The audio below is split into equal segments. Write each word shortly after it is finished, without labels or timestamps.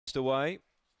next away.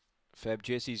 Fab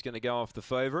Jesse's going to go off the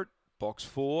favourite. Box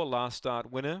 4, last start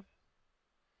winner.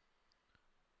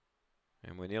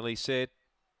 And we're nearly set.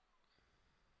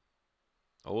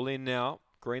 All in now.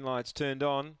 Green light's turned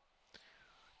on.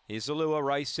 Here's the lure,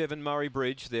 race 7,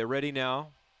 Murray-Bridge. They're ready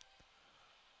now.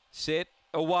 Set.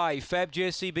 Away. Fab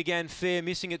Jesse began fair,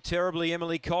 missing it terribly.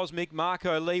 Emily Cosmic.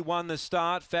 Marco Lee won the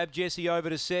start. Fab Jesse over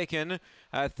to second.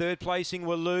 Third placing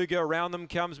Waluga. Around them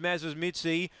comes Maz's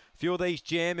Mitzi. Few of these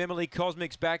jam. Emily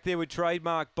Cosmic's back there with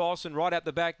Trademark Boss. And right up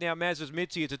the back now, Maz's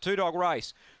Mitzi. It's a two-dog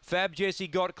race. Fab Jesse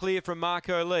got clear from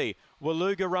Marco Lee.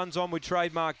 Waluga runs on with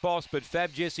Trademark Boss, but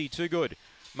Fab Jesse too good.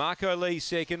 Marco Lee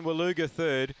second. Waluga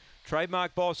third.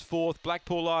 Trademark Boss fourth.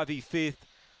 Blackpool Ivy fifth.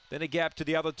 Then a gap to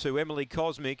the other two, Emily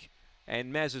Cosmic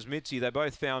and Maz's Mitzi. They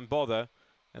both found bother,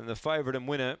 and the favourite and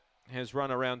winner has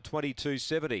run around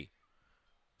 22.70.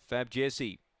 Fab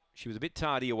Jessie, she was a bit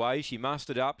tardy away. She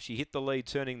mustered up. She hit the lead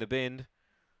turning the bend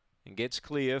and gets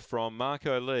clear from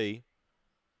Marco Lee.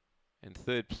 And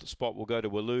third spot will go to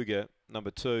Waluga,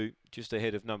 number 2, just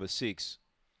ahead of number 6.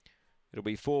 It'll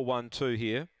be 4-1-2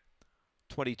 here.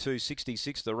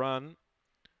 22.66 the run.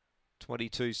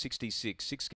 22.66.